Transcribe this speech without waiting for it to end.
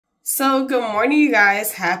So good morning, you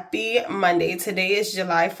guys. Happy Monday. Today is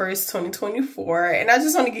July 1st, 2024. And I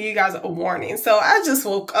just want to give you guys a warning. So I just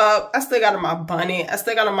woke up. I still got on my bonnet. I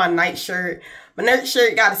still got on my nightshirt. My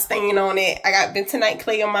nightshirt got a stain on it. I got bentonite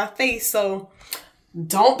clay on my face. So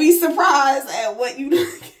don't be surprised at what you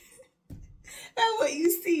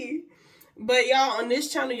see. But y'all, on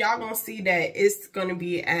this channel, y'all gonna see that it's gonna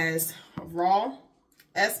be as raw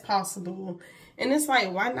as possible. And it's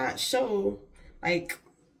like, why not show like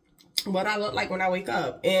what I look like when I wake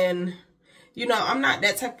up? And you know, I'm not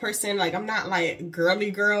that type of person. Like, I'm not like girly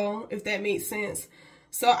girl, if that makes sense.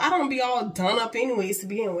 So I don't be all done up anyways to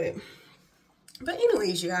begin with. But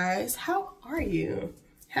anyways, you guys, how are you?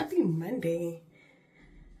 Happy Monday.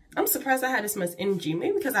 I'm surprised I had this much energy.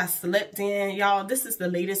 Maybe because I slept in. Y'all, this is the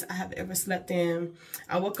latest I have ever slept in.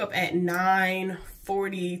 I woke up at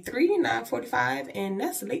 9:43, 9:45, and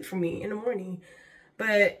that's late for me in the morning.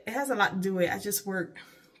 But it has a lot to do with it. I just worked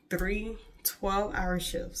 3 12-hour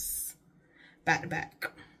shifts back to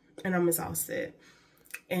back, and I'm exhausted.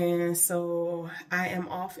 And so I am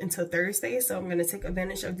off until Thursday, so I'm going to take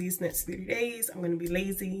advantage of these next 30 days. I'm going to be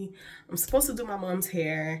lazy. I'm supposed to do my mom's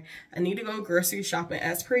hair. I need to go grocery shopping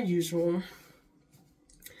as per usual.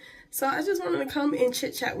 So I just wanted to come and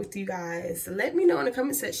chit chat with you guys. Let me know in the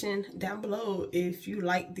comment section down below if you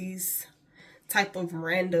like these type of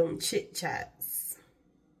random chit chats.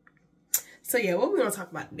 So yeah, what we going to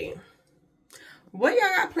talk about today? What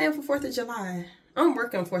y'all got planned for 4th of July? I'm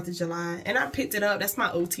working 4th of July, and I picked it up. That's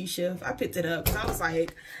my OT shift. I picked it up because I was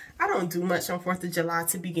like, I don't do much on 4th of July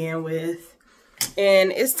to begin with.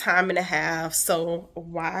 And it's time and a half, so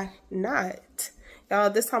why not? Y'all,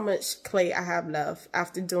 this is how much clay I have left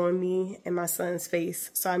after doing me and my son's face.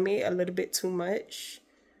 So I made a little bit too much.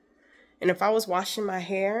 And if I was washing my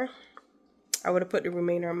hair, I would have put the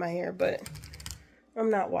remainder of my hair, but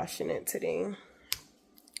I'm not washing it today.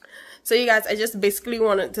 So you guys, I just basically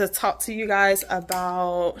wanted to talk to you guys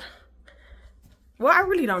about, well, I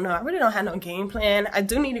really don't know. I really don't have no game plan. I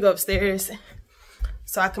do need to go upstairs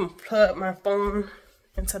so I can plug my phone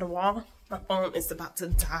into the wall. My phone is about to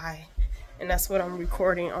die, and that's what I'm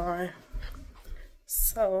recording on.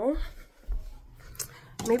 So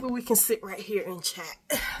maybe we can sit right here and chat.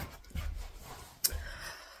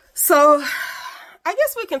 So I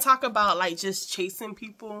guess we can talk about like just chasing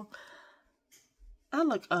people. I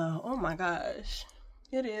look, oh my gosh,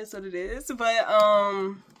 it is what it is, but,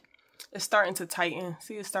 it's starting to tighten.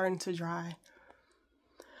 See, it's starting to dry,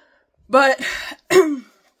 but, I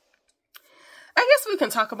guess we can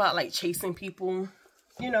talk about, like, chasing people,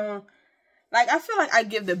 you know, like, I feel like I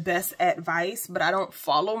give the best advice, but I don't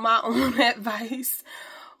follow my own advice,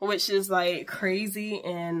 which is, like, crazy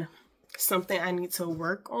and something I need to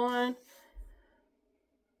work on.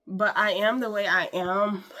 But I am the way I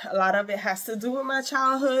am. A lot of it has to do with my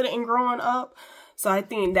childhood and growing up. So I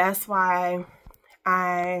think that's why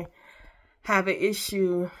I have an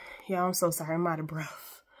issue. Yeah, I'm so sorry. I'm out of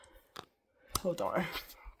breath. Hold on.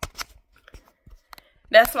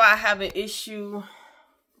 That's why I have an issue.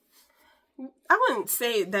 I wouldn't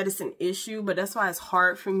say that it's an issue, but that's why it's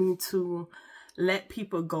hard for me to let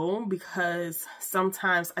people go, because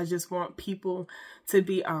sometimes I just want people to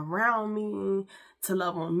be around me, to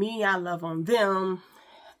love on me. I love on them.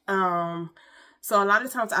 So a lot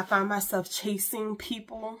of times I find myself chasing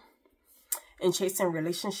people and chasing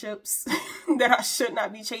relationships that I should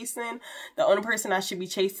not be chasing. The only person I should be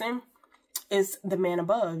chasing is the man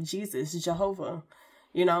above, Jesus, Jehovah,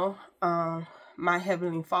 you know, my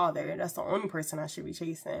heavenly Father. That's the only person I should be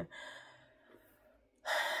chasing.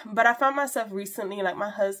 But I found myself recently, like, my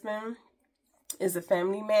husband is a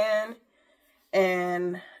family man,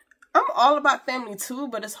 and I'm all about family too,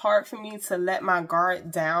 but it's hard for me to let my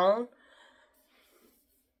guard down.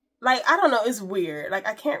 Like, I don't know, it's weird. Like,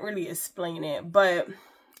 I can't really explain it, but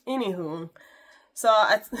anywho, so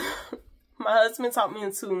my husband taught me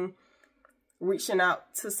into reaching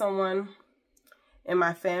out to someone in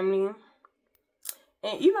my family,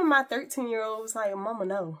 and even my 13-year-old was like, Mama,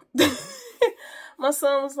 no. My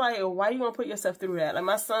son was like, why you gonna put yourself through that? Like,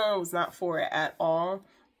 my son was not for it at all.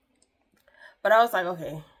 But I was like,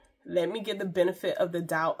 okay, let me get the benefit of the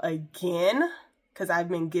doubt again, because I've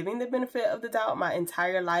been giving the benefit of the doubt my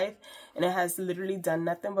entire life, and it has literally done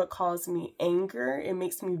nothing but cause me anger. It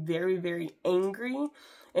makes me very, very angry.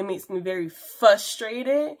 It makes me very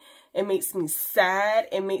frustrated. It makes me sad.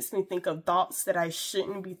 It makes me think of thoughts that I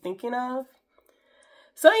shouldn't be thinking of.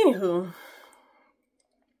 So anywho,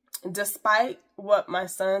 despite what my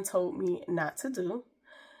son told me not to do,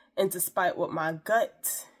 and despite what my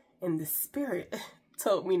gut and the spirit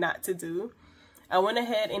told me not to do, I went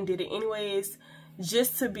ahead and did it anyways,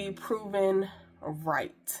 just to be proven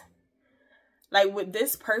right. Like with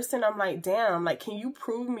this person, I'm like, damn, like, can you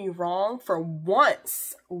prove me wrong for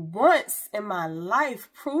once in my life?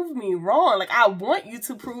 Prove me wrong. Like, I want you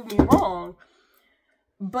to prove me wrong,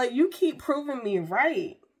 but you keep proving me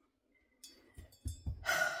right.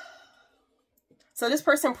 So this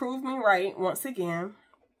person proved me right once again.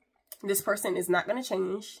 This person is not going to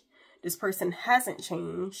change. This person hasn't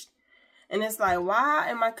changed. And it's like, why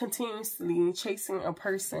am I continuously chasing a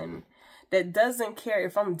person that doesn't care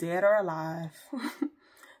if I'm dead or alive,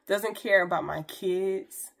 doesn't care about my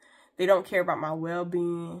kids, they don't care about my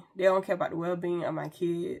well-being, they don't care about the well-being of my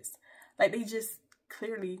kids. Like, they just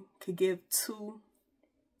clearly could give two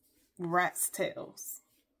rat's tails.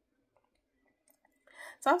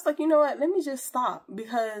 So I was like, you know what, let me just stop,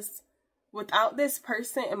 because without this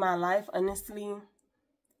person in my life, honestly,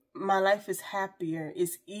 my life is happier,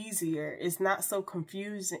 it's easier, it's not so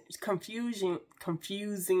confusing.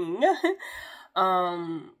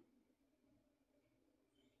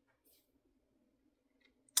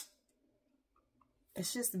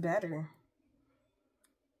 It's just better.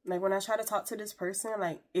 Like, when I try to talk to this person,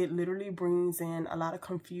 like, it literally brings in a lot of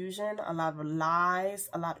confusion, a lot of lies,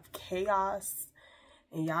 a lot of chaos.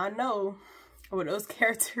 And y'all know what those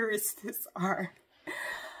characteristics are.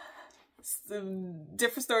 It's a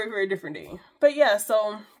different story for a different day. But yeah,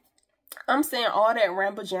 so I'm saying all that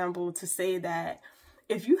ramble jamble to say that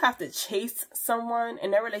if you have to chase someone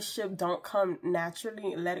and that relationship don't come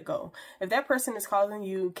naturally, let it go. If that person is causing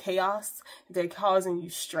you chaos, if they're causing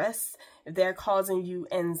you stress, if they're causing you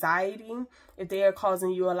anxiety, if they are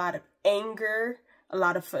causing you a lot of anger, a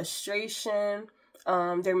lot of frustration,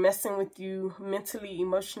 they're messing with you mentally,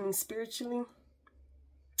 emotionally, spiritually,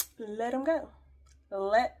 let them go.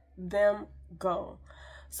 Let them go.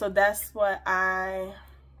 So that's what I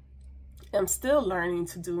am still learning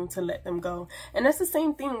to do, to let them go. And that's the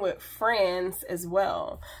same thing with friends as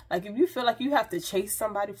well. Like, if you feel like you have to chase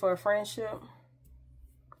somebody for a friendship,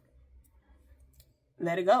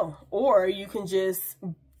 let it go. Or you can just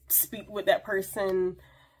speak with that person,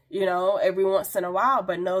 you know, every once in a while,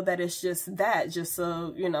 but know that it's just that, just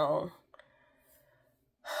a, you know,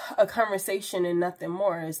 a conversation and nothing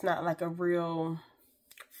more. It's not like a real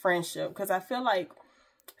friendship, because I feel like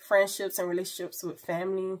friendships and relationships with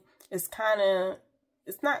family is kind of,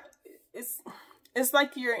 it's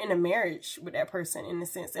like you're in a marriage with that person in a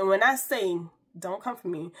sense. And when I say, don't come for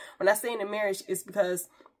me, when I say in a marriage, it's because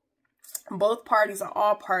both parties, or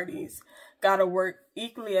all parties, gotta work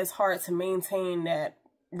equally as hard to maintain that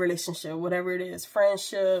relationship, whatever it is,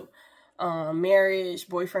 friendship, marriage,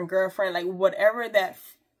 boyfriend, girlfriend, like whatever that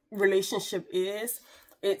relationship is,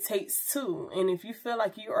 it takes two. And if you feel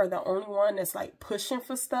like you are the only one that's like pushing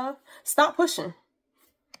for stuff, stop pushing.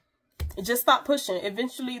 Just stop pushing.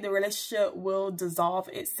 Eventually the relationship will dissolve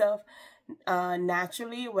itself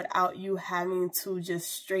naturally, without you having to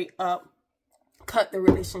just straight up cut the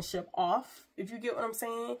relationship off, if you get what I'm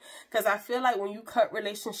saying. Because I feel like when you cut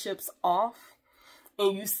relationships off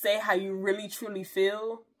and you say how you really truly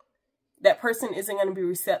feel, that person isn't going to be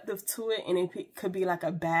receptive to it, and it could be like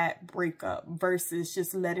a bad breakup versus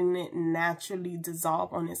just letting it naturally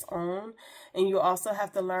dissolve on its own. And you also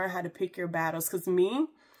have to learn how to pick your battles. Because me,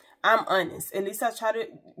 I'm honest. At least I try to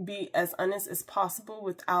be as honest as possible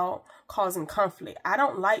without causing conflict. I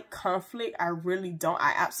don't like conflict. I really don't.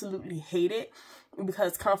 I absolutely hate it,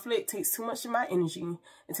 because conflict takes too much of my energy.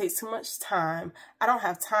 It takes too much time. I don't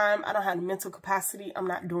have time. I don't have the mental capacity. I'm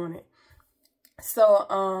not doing it. So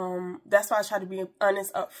that's why I try to be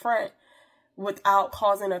honest up front without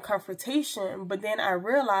causing a confrontation. But then I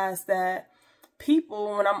realized that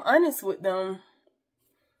people, when I'm honest with them,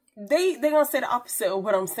 they gonna say the opposite of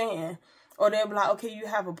what I'm saying. Or they'll be like, okay, you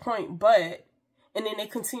have a point, but, and then they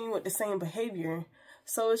continue with the same behavior.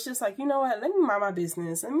 So it's just like, you know what, let me mind my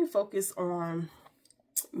business. Let me focus on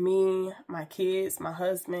me, my kids, my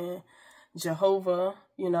husband, Jehovah,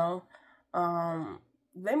 you know.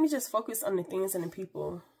 Let me just focus on the things and the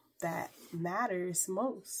people that matters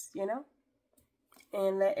most, you know,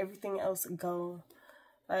 and let everything else go.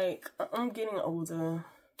 Like, I'm getting older,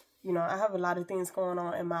 you know, I have a lot of things going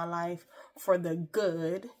on in my life for the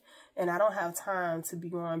good, and I don't have time to be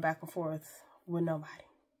going back and forth with nobody.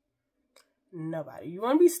 Nobody. You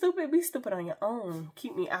want to be stupid on your own.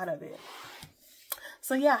 Keep me out of it.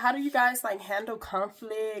 So yeah, how do you guys like handle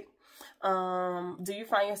conflict? Do you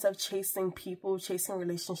find yourself chasing people, chasing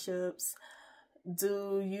relationships?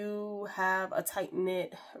 Do you have a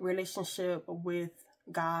tight-knit relationship with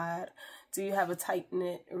God? Do you have a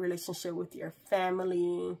tight-knit relationship with your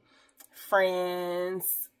family,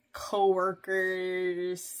 friends,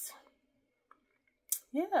 co-workers?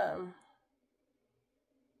 Yeah.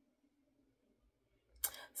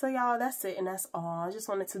 So y'all, that's it and that's all. I just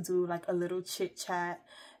wanted to do like a little chit chat,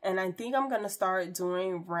 and I think I'm gonna start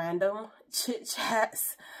doing random chit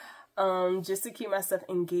chats just to keep myself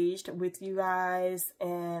engaged with you guys.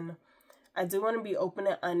 And I do want to be open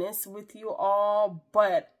and honest with you all,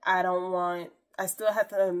 but I still have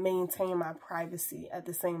to maintain my privacy at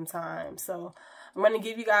the same time. So I'm going to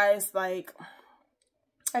give you guys like,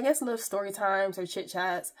 I guess, little story times or chit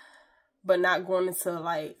chats, but not going into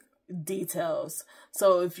like details.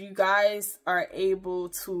 So if you guys are able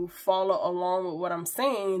to follow along with what I'm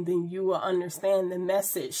saying, then you will understand the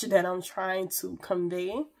message that I'm trying to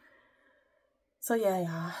convey. So yeah,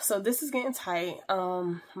 y'all. So this is getting tight.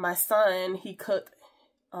 My son, he cooked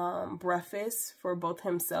breakfast for both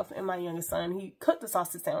himself and my youngest son. He cooked the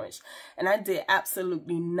sausage sandwich, and I did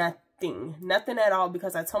absolutely nothing at all,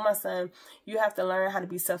 because I told my son, you have to learn how to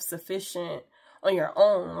be self-sufficient on your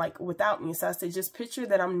own, like without me. So I said, just picture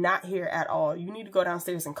that I'm not here at all. You need to go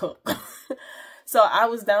downstairs and cook. So I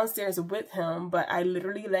was downstairs with him, but I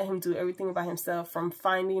literally let him do everything by himself, from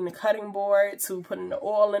finding the cutting board to putting the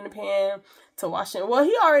oil in the pan to washing. Well,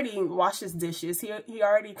 he already washes dishes. He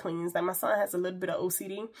already cleans. Like, my son has a little bit of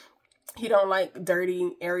OCD. He don't like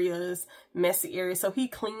dirty areas, messy areas. So he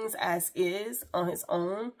cleans as is on his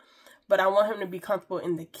own. But I want him to be comfortable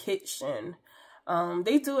in the kitchen.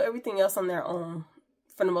 They do everything else on their own,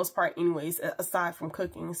 for the most part anyways, aside from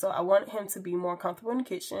cooking. So I want him to be more comfortable in the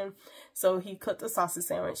kitchen. So he cooked a sausage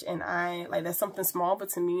sandwich, and that's something small, but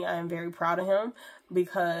to me, I am very proud of him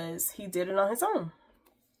because he did it on his own.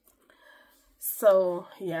 So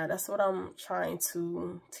yeah, that's what I'm trying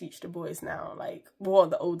to teach the boys now, like, well,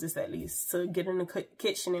 the oldest at least, to get in the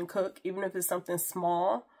kitchen and cook, even if it's something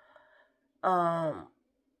small.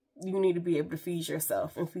 You need to be able to feed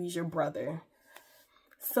yourself and feed your brother.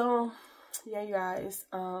 So yeah, you guys,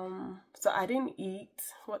 so I didn't eat.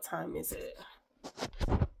 What time is it?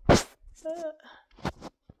 I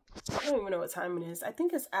don't even know what time it is. I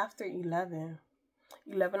think it's after 11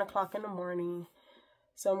 o'clock in the morning.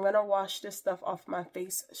 So I'm gonna wash this stuff off my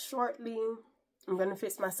face shortly. I'm gonna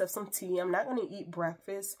fix myself some tea. I'm not gonna eat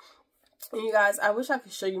breakfast. And you guys, I wish I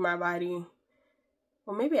could show you my body.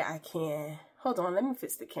 Well, maybe I can. Hold on, let me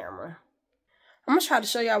fix the camera. I'm going to try to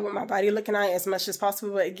show y'all what my body looking like as much as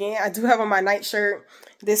possible. But again, I do have on my nightshirt.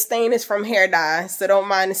 This stain is from hair dye, so don't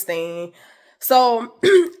mind the stain. So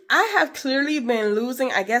I have clearly been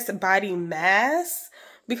losing, I guess, body mass,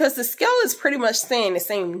 because the scale is pretty much staying the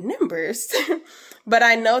same numbers. But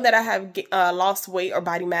I know that I have lost weight or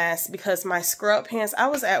body mass because my scrub pants, I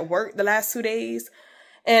was at work the last 2 days,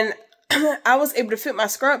 and I was able to fit my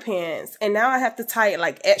scrub pants, and now I have to tie it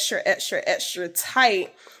like extra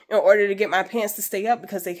tight in order to get my pants to stay up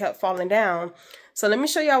because they kept falling down. So let me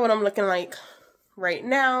show y'all what I'm looking like right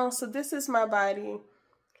now. So this is my body,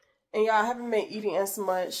 and y'all, haven't been eating as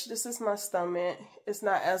much. This is my stomach. It's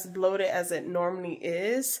not as bloated as it normally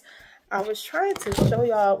is. I was trying to show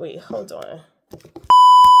y'all, wait, hold on.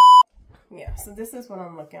 Yeah, so this is what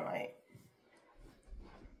I'm looking like.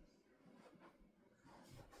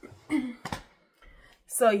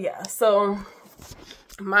 So yeah, so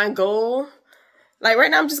my goal, like right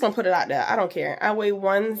now, I'm just gonna put it out there. I don't care. I weigh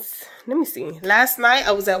let me see. Last night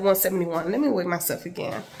I was at 171. Let me weigh myself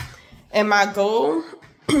again. And my goal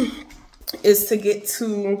is to get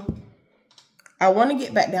to, I want to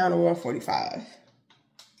get back down to 145.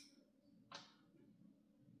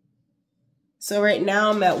 So right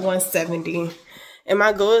now I'm at 170, and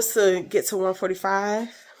my goal is to get to 145.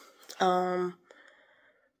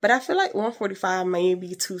 But I feel like 145 may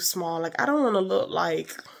be too small. Like, I don't want to look like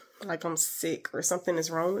I'm sick or something is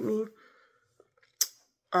wrong with me.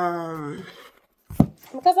 Because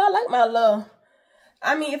I like my little,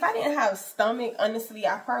 I mean, if I didn't have a stomach, honestly,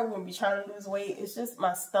 I probably wouldn't be trying to lose weight. It's just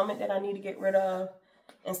my stomach that I need to get rid of,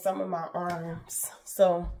 and some of my arms.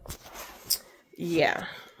 So, yeah.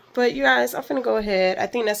 But you guys, I'm finna go ahead. I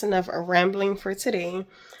think that's enough rambling for today.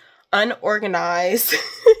 Unorganized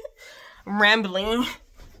rambling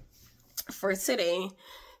for today.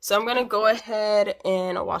 So I'm gonna go ahead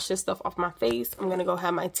and wash this stuff off my face. I'm gonna go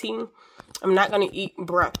have my tea. I'm not gonna eat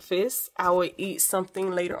breakfast. I will eat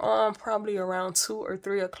something later on, probably around 2 or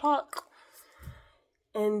 3 o'clock.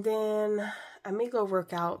 And then I may go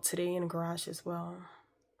work out today in the garage as well.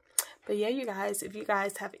 But yeah, you guys, if you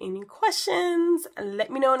guys have any questions, let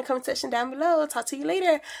me know in the comment section down below. Talk to you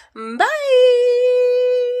later. Bye.